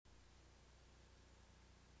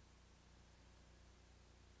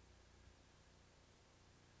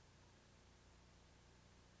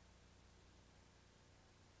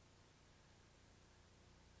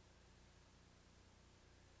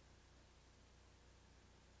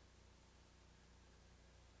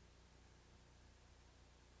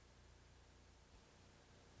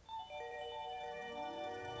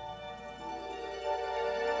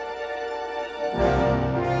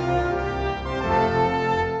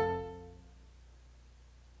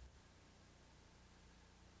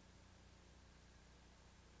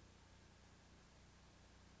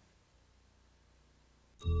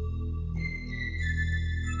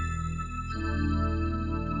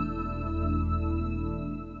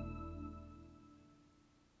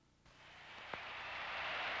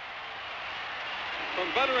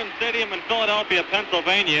from Veterans Stadium in Philadelphia,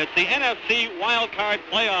 Pennsylvania. It's the NFC Wild Card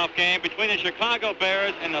Playoff game between the Chicago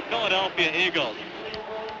Bears and the Philadelphia Eagles.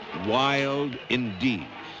 Wild indeed,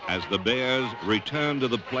 as the Bears return to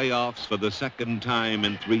the playoffs for the second time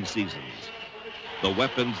in 3 seasons. The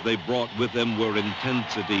weapons they brought with them were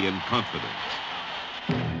intensity and confidence.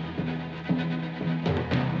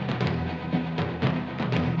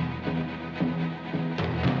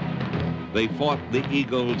 They fought the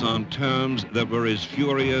Eagles on terms that were as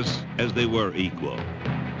furious as they were equal.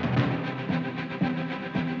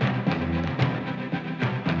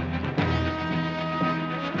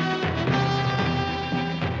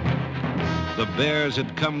 The Bears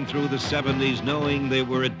had come through the 70s knowing they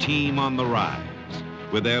were a team on the rise,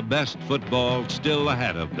 with their best football still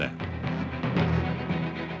ahead of them.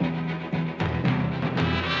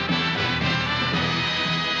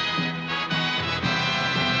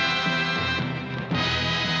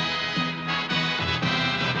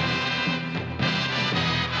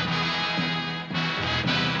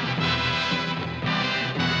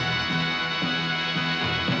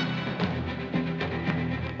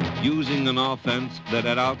 Using an offense that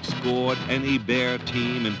had outscored any Bear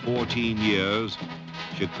team in 14 years,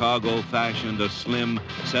 Chicago fashioned a slim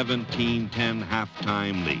 17-10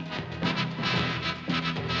 halftime lead.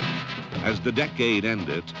 As the decade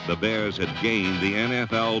ended, the Bears had gained the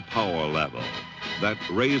NFL power level, that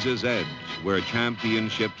razor's edge where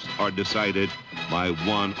championships are decided by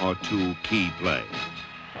 1 or 2 key plays.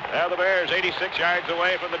 Now the Bears 86 yards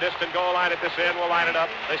away from the distant goal line at this end will line it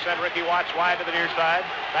up. They send Ricky Watts wide to the near side.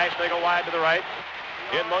 Bashnagel wide to the right.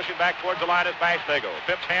 In motion back towards the line is Bashnagel.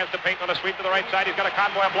 Phipps hands to Payton on a sweep to the right side. He's got a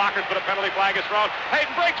convoy of blockers, but a penalty flag is thrown.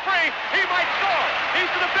 Payton breaks free. He might score.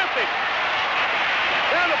 He's to the 50.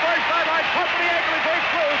 Down the far sideline, caught for the ankle. He breaks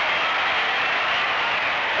loose.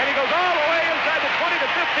 And he goes all the way inside the 20 to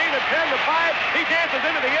 15 and 10 to 5. He dances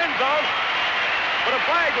into the end zone. But a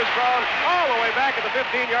flag was thrown all the way back at the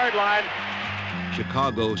 15-yard line.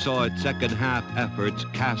 Chicago saw its second-half efforts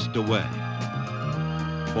cast away.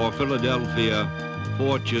 For Philadelphia,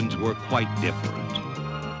 fortunes were quite different.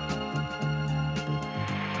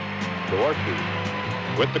 Jaworski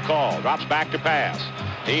with the call, drops back to pass.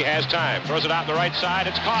 He has time, throws it out the right side.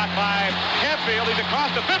 It's caught by Hempfield. He's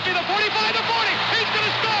across the 50, the 45, the 40. He's going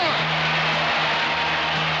to score!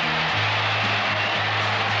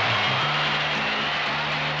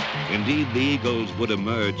 Indeed, the Eagles would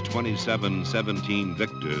emerge 27-17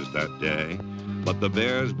 victors that day, but the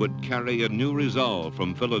Bears would carry a new resolve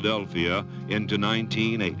from Philadelphia into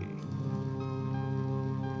 1980.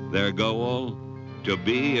 Their goal, to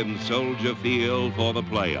be in Soldier Field for the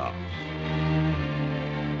playoffs.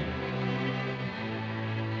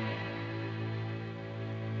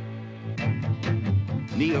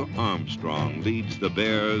 Neil Armstrong leads the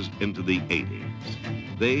Bears into the 80s.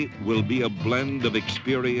 They will be a blend of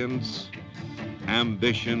experience,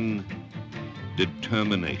 ambition,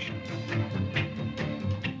 determination.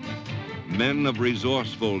 Men of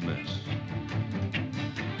resourcefulness,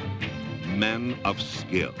 men of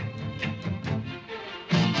skill.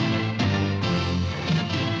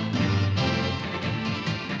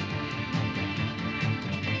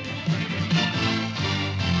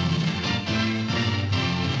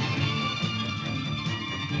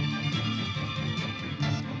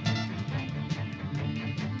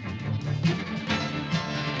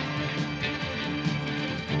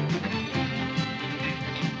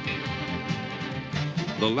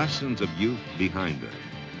 The lessons of youth behind it,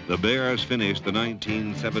 the Bears finished the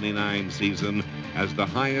 1979 season as the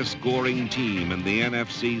highest scoring team in the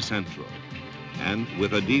NFC Central, and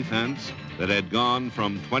with a defense that had gone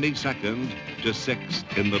from 22nd to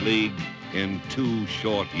 6th in the league in 2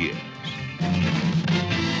 short years.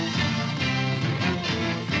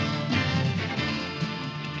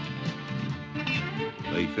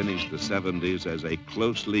 They finished the 70s as a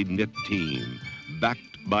closely knit team, backed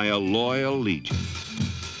by a loyal legion.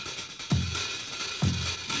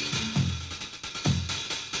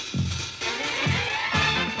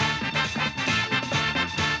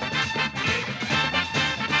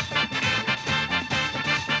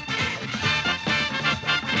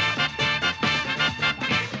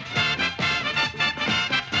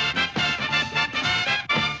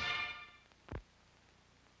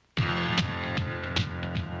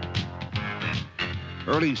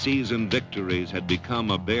 Early season victories had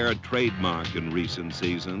become a Bear trademark in recent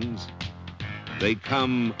seasons. They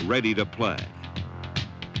come ready to play.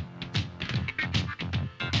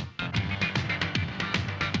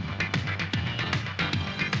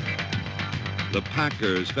 The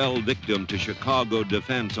Packers fell victim to Chicago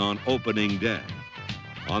defense on opening day.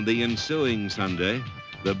 On the ensuing Sunday,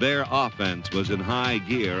 the Bear offense was in high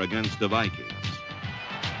gear against the Vikings.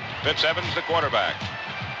 Fitzevans, the quarterback.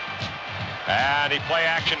 And he play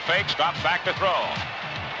action fakes, drops back to throw.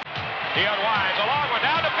 He unwinds, a long one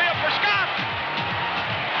down the field for Scott.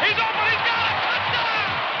 He's open, he's got it, touchdown!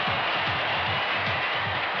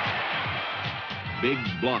 Big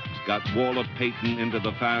blocks got Walter Payton into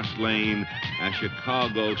the fast lane as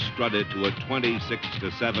Chicago strutted to a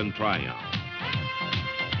 26-7 triumph.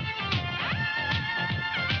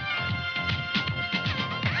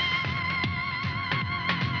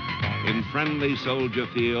 In friendly Soldier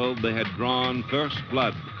Field, they had drawn first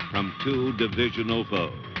blood from two divisional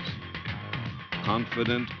foes.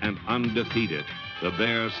 Confident and undefeated, the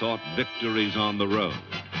Bears sought victories on the road.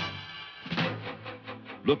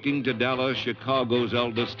 Looking to Dallas, Chicago's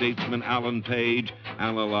elder statesman Alan Page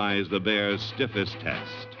analyzed the Bears' stiffest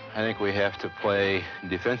test. I think we have to play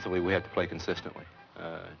defensively. We have to play consistently.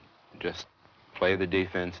 Just play the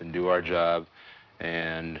defense and do our job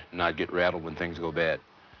and not get rattled when things go bad.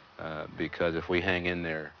 Because if we hang in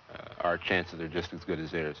there, our chances are just as good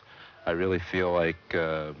as theirs. I really feel like,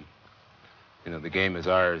 the game is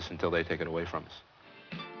ours until they take it away from us.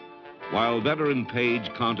 While veteran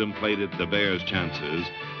Page contemplated the Bears' chances,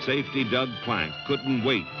 safety Doug Plank couldn't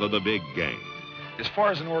wait for the big game. As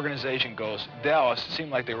far as an organization goes, Dallas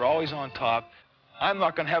seemed like they were always on top. I'm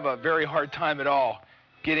not going to have a very hard time at all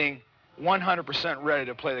getting 100% ready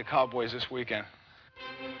to play the Cowboys this weekend.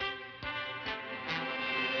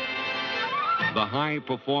 The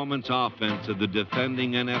high-performance offense of the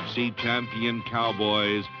defending NFC champion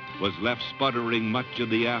Cowboys was left sputtering much of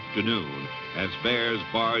the afternoon as Bears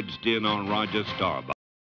barged in on Roger Staubach.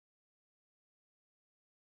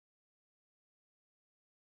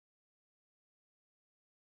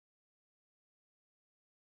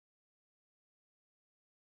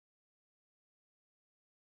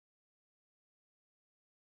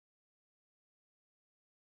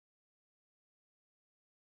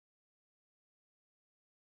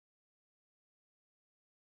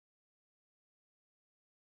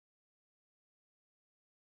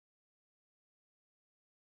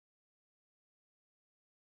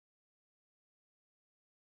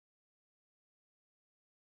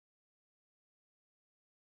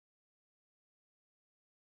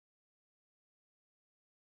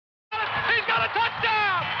 He's got a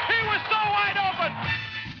touchdown! He was so wide open!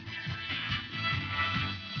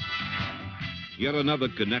 Yet another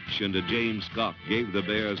connection to James Scott gave the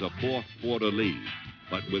Bears a fourth-quarter lead.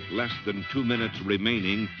 But with less than 2 minutes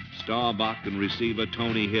remaining, Staubach and receiver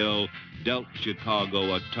Tony Hill dealt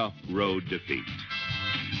Chicago a tough road defeat.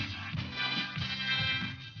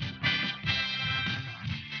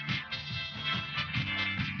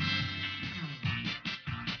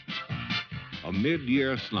 A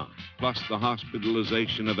mid-year slump, plus the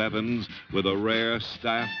hospitalization of Evans with a rare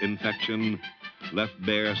staph infection, left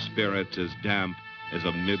Bear spirits as damp as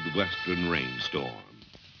a Midwestern rainstorm.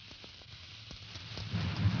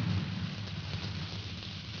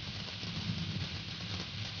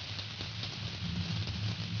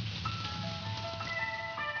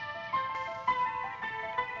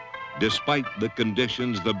 Despite the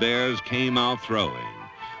conditions, the Bears came out throwing.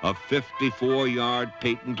 A 54-yard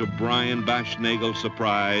Payton to Brian Baschnagel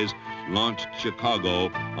surprise launched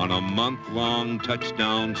Chicago on a month-long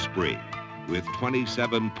touchdown spree. With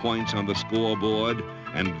 27 points on the scoreboard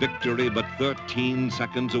and victory but 13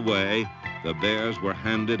 seconds away, the Bears were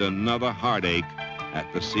handed another heartache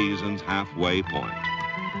at the season's halfway point.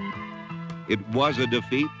 It was a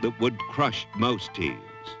defeat that would crush most teams,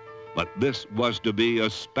 but this was to be a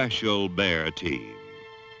special Bear team.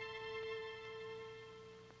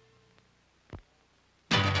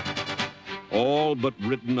 All but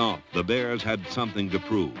written off, the Bears had something to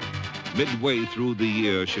prove. Midway through the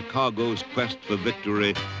year, Chicago's quest for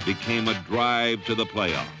victory became a drive to the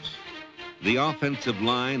playoffs. The offensive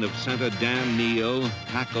line of center Dan Neal,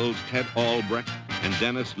 tackles Ted Albrecht and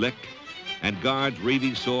Dennis Lick, and guards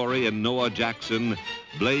Reevy Sorey and Noah Jackson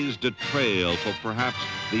blazed a trail for perhaps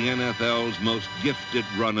the NFL's most gifted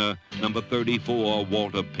runner, number 34,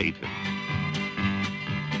 Walter Payton.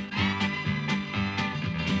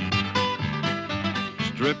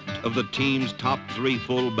 Stripped of the team's top 3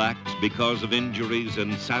 fullbacks because of injuries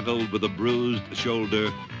and saddled with a bruised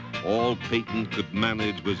shoulder, all Payton could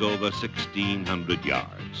manage was over 1,600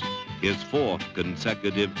 yards, his 4th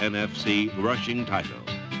consecutive NFC rushing title,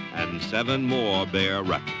 and 7 more Bear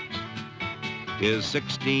records. His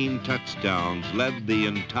 16 touchdowns led the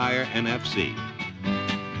entire NFC.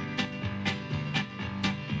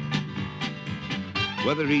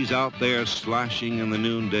 Whether he's out there slashing in the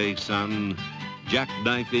noonday sun,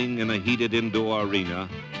 jackknifing in a heated indoor arena,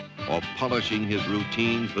 or polishing his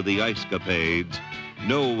routine for the ice capades,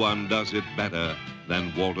 no one does it better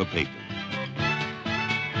than Walter Payton.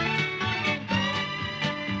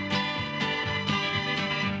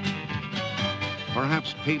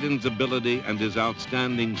 Perhaps Payton's ability and his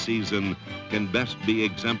outstanding season can best be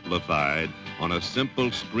exemplified on a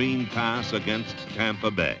simple screen pass against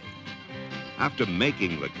Tampa Bay. After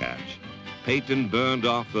making the catch, Payton burned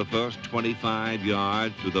off the first 25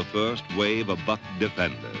 yards to the first wave of Buck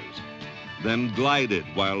defenders, then glided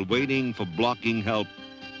while waiting for blocking help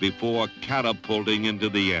before catapulting into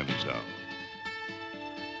the end zone.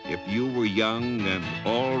 If you were young and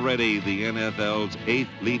already the NFL's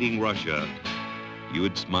 8th leading rusher, you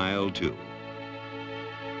would smile too.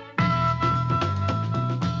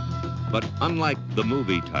 But unlike the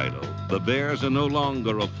movie title, the Bears are no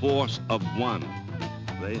longer a force of one.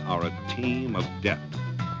 They are a team of depth.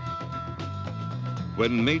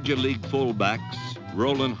 When Major League fullbacks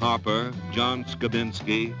Roland Harper, John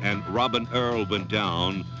Skabinski, and Robin Earl went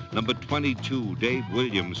down, number 22, Dave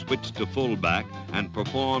Williams, switched to fullback and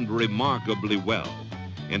performed remarkably well.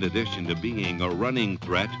 In addition to being a running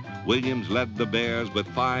threat, Williams led the Bears with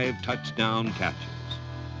 5 touchdown catches.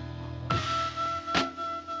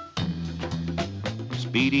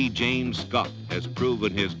 Speedy James Scott has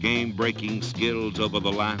proven his game-breaking skills over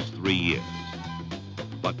the last 3 years.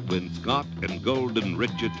 But when Scott and Golden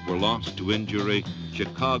Richards were lost to injury,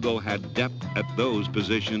 Chicago had depth at those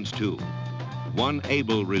positions too. One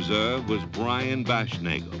able reserve was Brian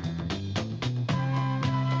Baschnagel.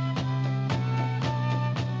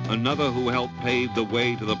 Another who helped pave the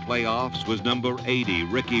way to the playoffs was number 80,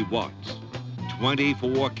 Ricky Watts.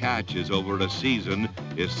 24 catches over a season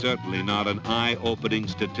is certainly not an eye-opening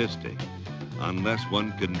statistic, unless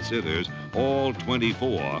one considers all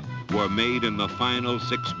 24 were made in the final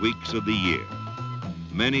 6 weeks of the year.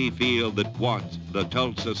 Many feel that Watts, the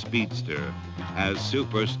Tulsa speedster, has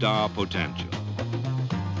superstar potential.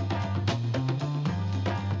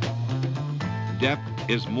 Depth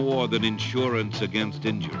is more than insurance against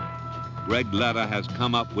injury. Greg Letta has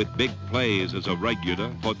come up with big plays as a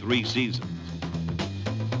regular for 3 seasons.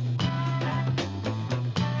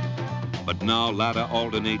 But now Letta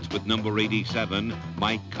alternates with number 87,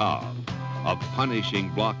 Mike Cobb, a punishing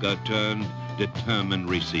blocker turned determined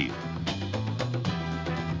receiver.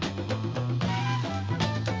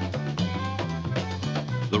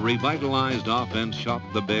 The revitalized offense shot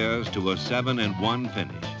the Bears to a 7-1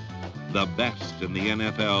 finish, the best in the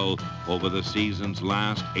NFL over the season's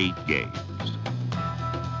last 8 games.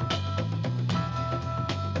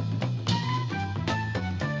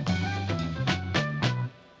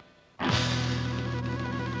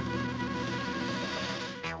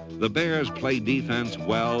 The Bears play defense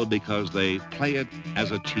well because they play it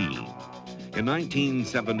as a team. In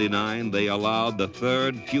 1979, they allowed the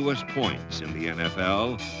 3rd fewest points in the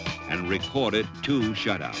NFL and recorded 2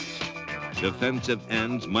 shutouts. Defensive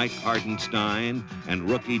ends Mike Hartenstein and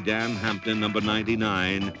rookie Dan Hampton, number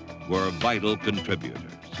 99, were vital contributors.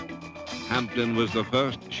 Hampton was the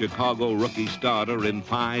first Chicago rookie starter in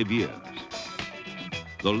 5 years.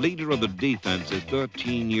 The leader of the defense is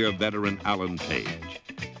 13-year veteran Alan Page.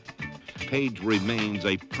 Page remains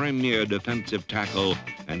a premier defensive tackle,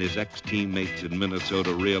 and his ex-teammates in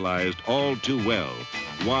Minnesota realized all too well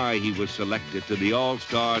why he was selected to the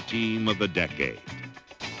All-Star team of the decade.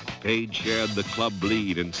 Page shared the club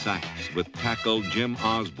lead in sacks with tackle Jim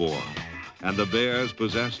Osborne, and the Bears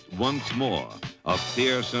possessed once more a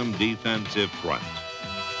fearsome defensive front.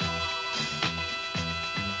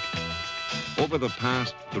 Over the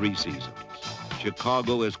past 3 seasons,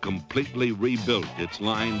 Chicago has completely rebuilt its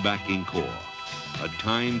linebacking core, a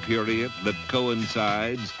time period that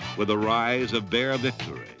coincides with the rise of Bear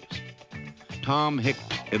victories. Tom Hicks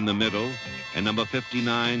in the middle and number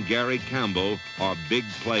 59, Gary Campbell, are big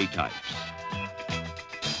play types.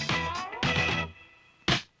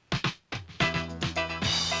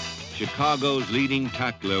 Chicago's leading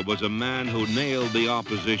tackler was a man who nailed the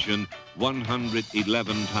opposition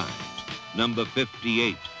 111 times, number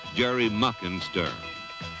 58, Jerry Muckenstern.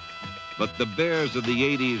 But the Bears of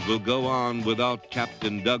the 80s will go on without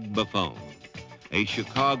Captain Doug Buffone, a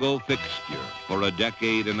Chicago fixture for a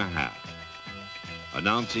decade and a half.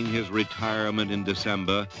 Announcing his retirement in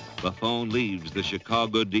December, Buffone leaves the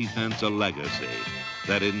Chicago defense a legacy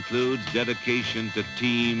that includes dedication to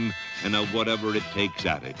team and a whatever-it-takes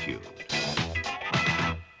attitude.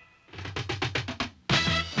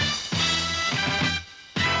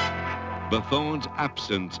 Buffone's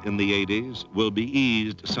absence in the 80s will be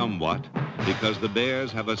eased somewhat because the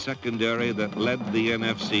Bears have a secondary that led the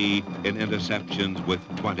NFC in interceptions with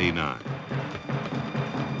 29.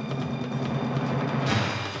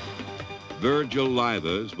 Virgil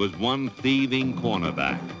Livers was one thieving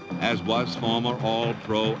cornerback, as was former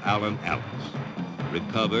All-Pro Allen Ellis.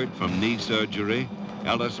 Recovered from knee surgery,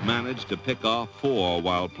 Ellis managed to pick off 4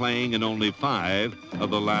 while playing in only 5 of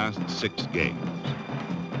the last 6 games.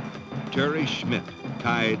 Terry Schmidt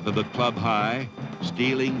tied for the club high,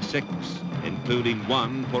 stealing 6, including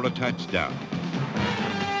 1 for a touchdown.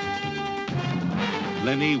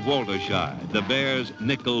 Lenny Wolderscheid, the Bears'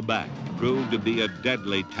 nickel back, proved to be a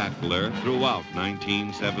deadly tackler throughout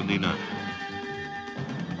 1979.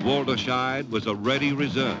 Wolderscheid was a ready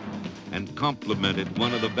reserve and complemented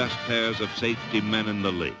one of the best pairs of safety men in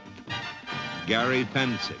the league. Gary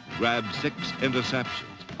Fensick grabbed 6 interceptions,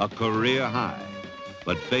 a career high,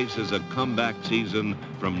 but faces a comeback season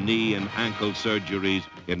from knee and ankle surgeries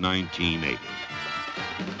in 1980.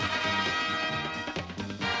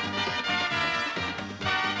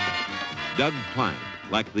 Doug Plant,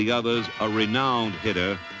 like the others, a renowned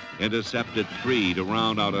hitter, intercepted 3 to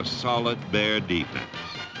round out a solid Bear defense.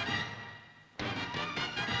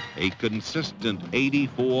 A consistent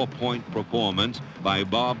 84-point performance by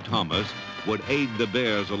Bob Thomas would aid the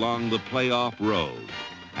Bears along the playoff road,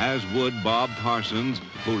 as would Bob Parsons,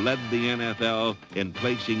 who led the NFL in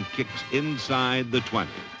placing kicks inside the 20.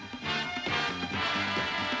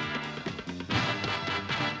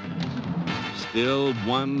 Still,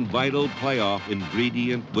 one vital playoff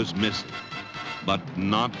ingredient was missing, but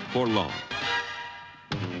not for long.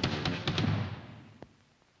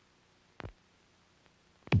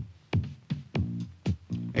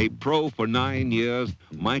 A pro for 9 years,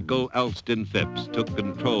 Michael Elston Phipps took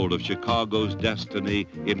control of Chicago's destiny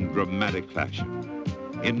in dramatic fashion.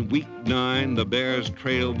 In Week 9, the Bears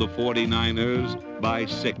trailed the 49ers by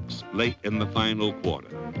 6 late in the final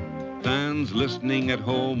quarter. Fans listening at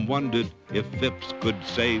home wondered if Phipps could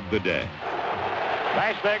save the day.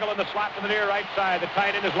 Bashnagel in the slot to the near right side. The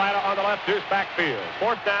tight end is Lana on the left, Deuce backfield.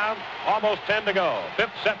 4th down, almost 10 to go.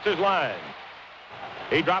 Phipps sets his line.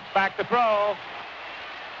 He drops back to throw.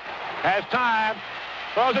 Has time.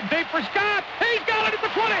 Throws it deep for Scott. He's got it at the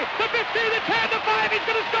 20, the 15, the 10, the 5. He's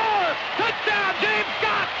going to score. Touchdown, James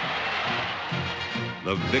Scott.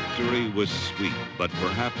 The victory was sweet, but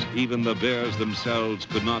perhaps even the Bears themselves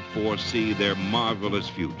could not foresee their marvelous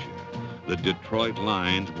future. The Detroit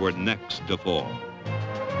Lions were next to fall.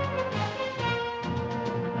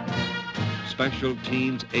 Special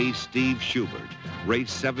teams ace Steve Schubert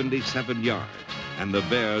raced 77 yards, and the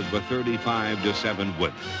Bears were 35-7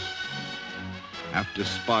 winners. After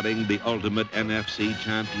spotting the ultimate NFC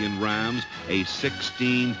champion Rams, a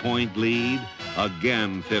 16-point lead,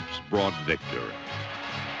 again Phipps brought victory.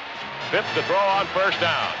 Phipps to throw on 1st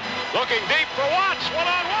down. Looking deep for Watts.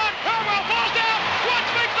 One-on-one. Cromwell falls down.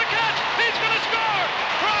 Watts makes the catch. He's going to score.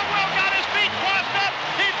 Cromwell got his feet crossed up.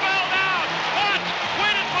 He fell down. Watts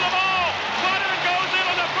waited for the ball. Caught it and goes in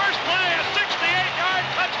on the first play. A 68-yard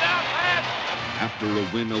touchdown pass. After a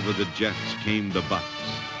win over the Jets came the Bucs.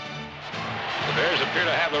 The Bears appear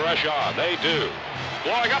to have the rush on. They do.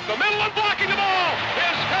 Blowing up the middle and blocking the ball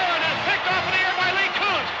is Heron, and picked off in the air by Lee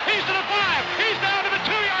Kuntz. He's to the 5. He's down to the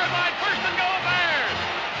 2-yard line. 1st and goal, Bears.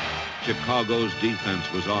 Chicago's defense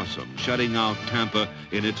was awesome, shutting out Tampa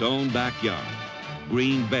in its own backyard.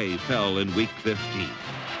 Green Bay fell in Week 15.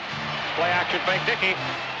 Play action fake Dickey.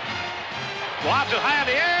 Lobs it high in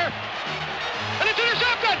the air. And it's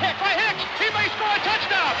intercepted by Hicks. He may score a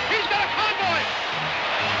touchdown. He's got a convoy.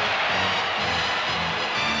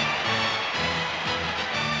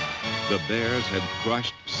 The Bears had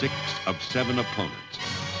crushed 6 of 7 opponents.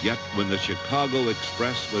 Yet when the Chicago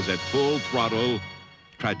Express was at full throttle,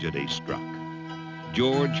 tragedy struck.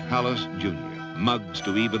 George Halas Jr., Muggs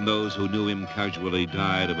to even those who knew him casually,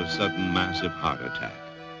 died of a sudden massive heart attack.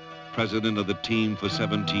 President of the team for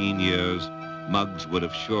 17 years, Muggs would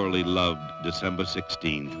have surely loved December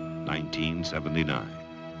 16, 1979.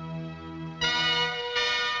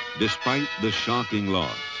 Despite the shocking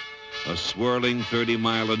loss, a swirling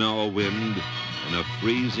 30-mile-an-hour wind, and a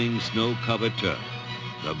freezing snow-covered turf,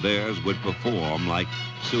 the Bears would perform like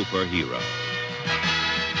superheroes.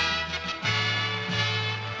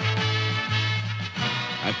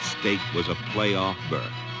 At stake was a playoff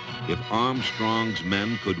berth. If Armstrong's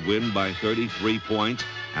men could win by 33 points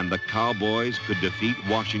and the Cowboys could defeat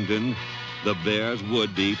Washington, the Bears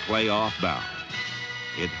would be playoff bound.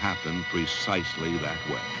 It happened precisely that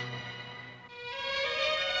way.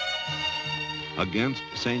 Against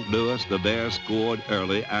St. Louis, the Bears scored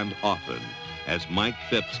early and often as Mike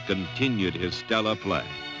Phipps continued his stellar play.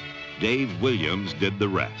 Dave Williams did the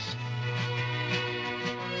rest.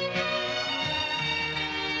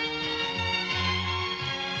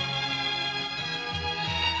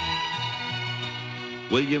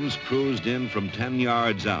 Williams cruised in from 10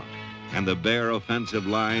 yards out, and the Bear offensive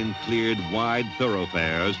line cleared wide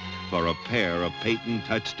thoroughfares for a pair of Peyton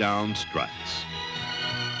touchdown struts.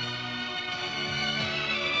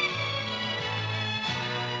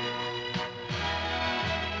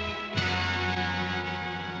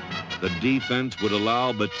 The defense would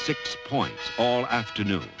allow but 6 points all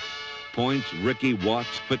afternoon. Points Ricky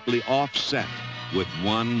Watts quickly offset with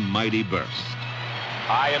one mighty burst.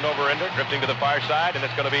 High end over ender, drifting to the far side, and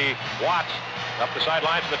it's going to be Watts up the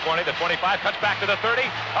sidelines to the 20, the 25, cuts back to the 30,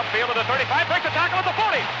 upfield to the 35, breaks the tackle at the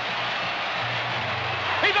 40.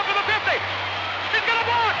 He's up to the 50. He's going to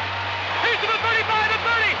block. He's to the 35, the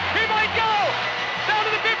 30. He might go. Down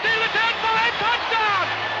to the 15, the 10, 5, touchdown.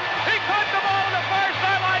 He caught the ball on the far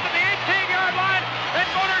sideline to the 18-yard line and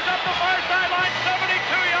motors up the far sideline 72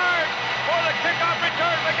 yards for the kickoff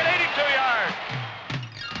return, making 82 yards.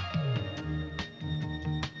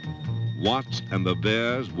 Watts and the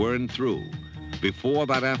Bears weren't through. Before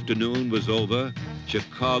that afternoon was over,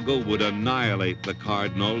 Chicago would annihilate the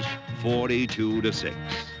Cardinals 42-6.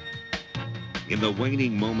 In the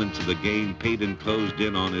waning moments of the game, Peyton closed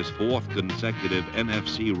in on his 4th consecutive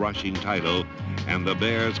NFC rushing title, and the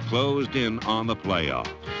Bears closed in on the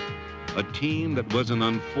playoffs. A team that was an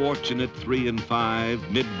unfortunate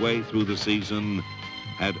 3-5 midway through the season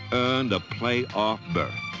had earned a playoff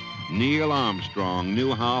berth. Neil Armstrong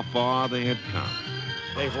knew how far they had come.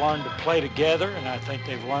 They've learned to play together, and I think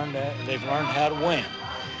they've learned how to win.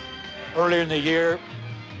 Earlier in the year,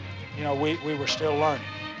 you know, we were still learning,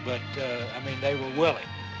 but I mean, they were willing,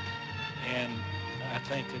 and I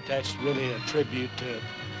think that's really a tribute to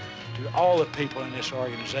all the people in this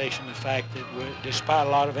organization. The fact that despite a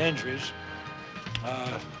lot of injuries,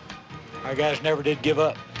 our guys never did give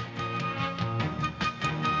up.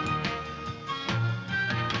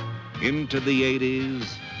 Into the 80s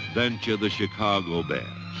venture the Chicago Bears.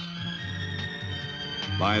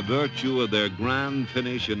 By virtue of their grand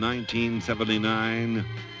finish in 1979,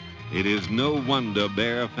 it is no wonder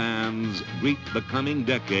Bear fans greet the coming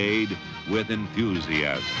decade with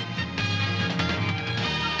enthusiasm.